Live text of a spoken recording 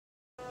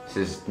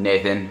This is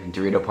Nathan in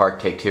Dorito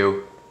Park, take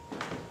 2.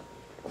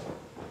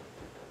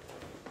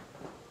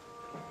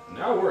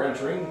 Now we're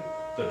entering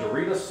the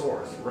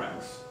Doritosaurus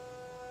Rex.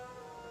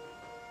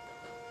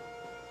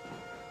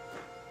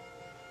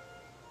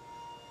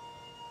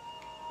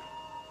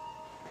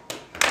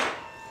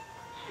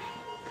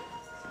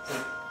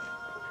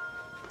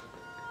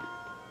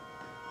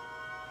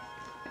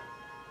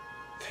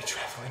 They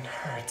travel in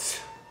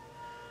herds.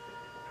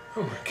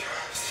 Oh my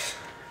gosh.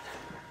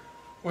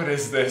 What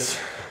is this?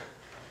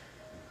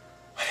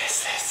 What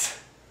is this?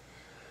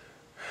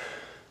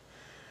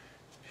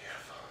 It's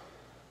beautiful.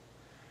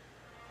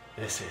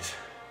 This is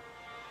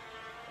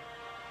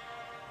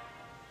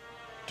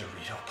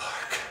Dorito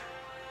Park.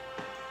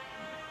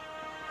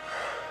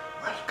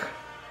 Welcome.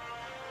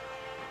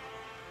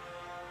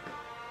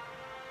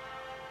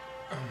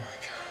 Oh my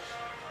gosh.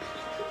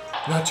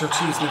 Nacho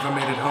cheese never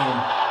made it home.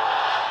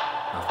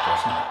 Of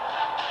course not.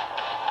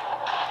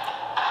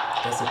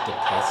 Does it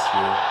depress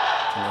you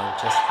to know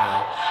just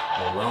how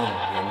alone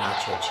your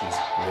nacho cheese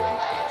really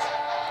is?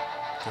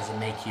 Does it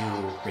make you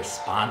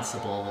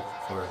responsible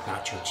for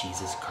nacho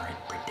cheese's current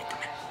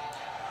predicament?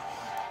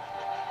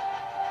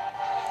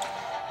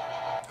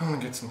 I want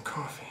to get some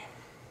coffee.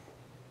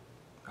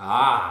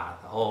 Ah,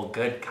 the whole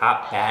good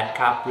cop, bad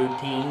cop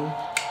routine?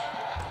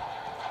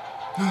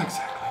 Not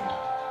exactly.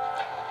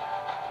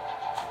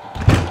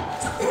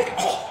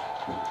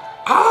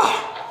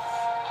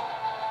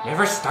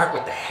 Never start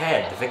with the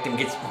head. The victim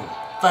gets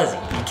fuzzy.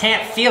 You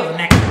can't feel the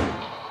neck.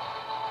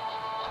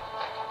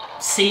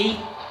 See?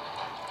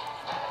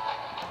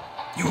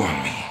 You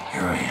want me?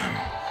 Here I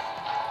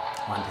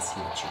am. Wanted to see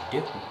what you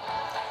do,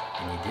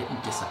 and you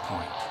didn't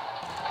disappoint.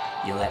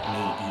 You let me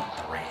eat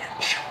the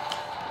ranch.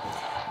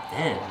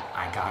 Then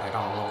I got it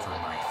all over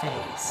my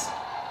face.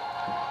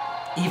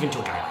 Even to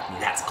a guy like me,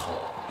 that's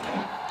cold.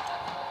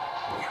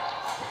 Yeah.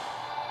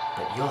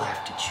 But you'll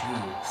have to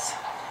choose.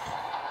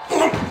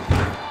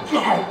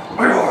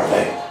 Where are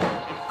they?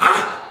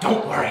 Ah,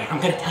 don't worry, I'm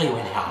gonna tell you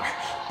where they are.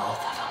 Both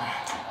of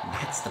them.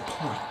 That's the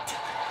point.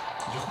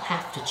 You'll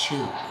have to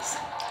choose.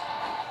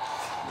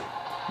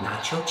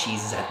 Nacho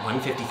cheese is at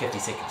 150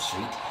 52nd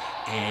Street,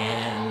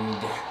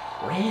 and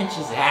ranch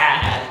is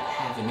at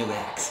Avenue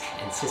X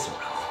and Cicero.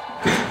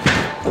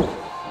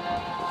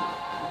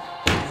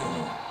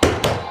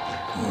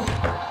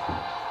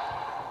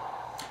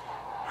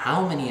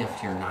 How many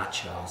of your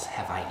nachos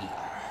have I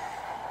eaten?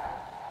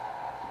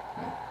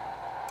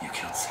 You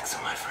killed 6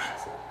 of my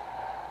friends.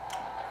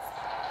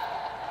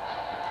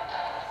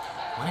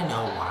 Want to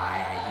know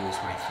why I use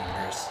my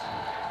fingers?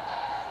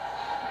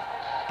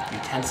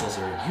 Utensils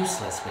are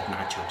useless with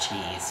nacho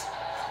cheese.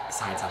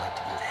 Besides, I like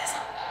to do this.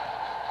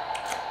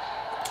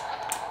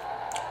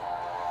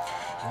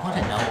 You want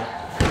to know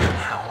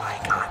how I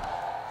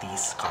got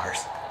these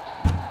scars?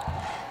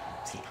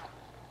 See,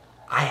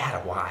 I had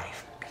a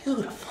wife,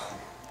 beautiful,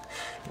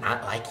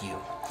 not like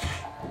you,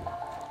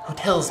 who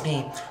tells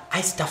me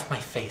I stuff my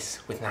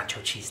face with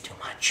nacho cheese too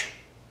much.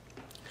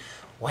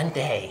 One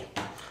day,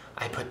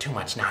 I put too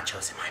much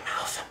nachos in my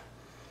mouth,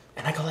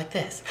 and I go like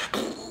this,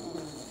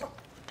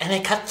 and they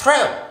cut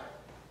through.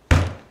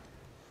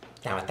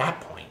 Now at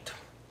that point,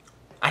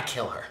 I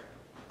kill her.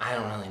 I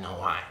don't really know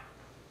why.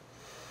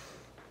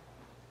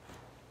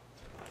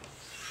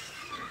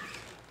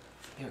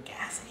 You're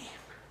gassy.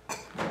 You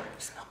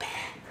smell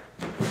bad.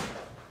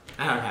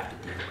 I don't have to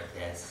deal with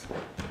this.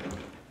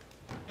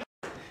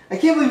 I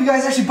can't believe you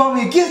guys actually bought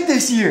me a gift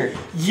this year!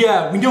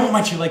 Yeah, we know how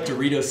much you like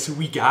Doritos, so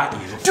we got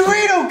you.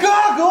 Dorito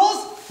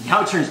goggles!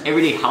 Now it turns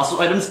everyday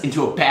household items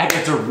into a bag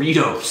of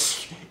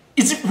Doritos.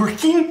 Is it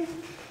working?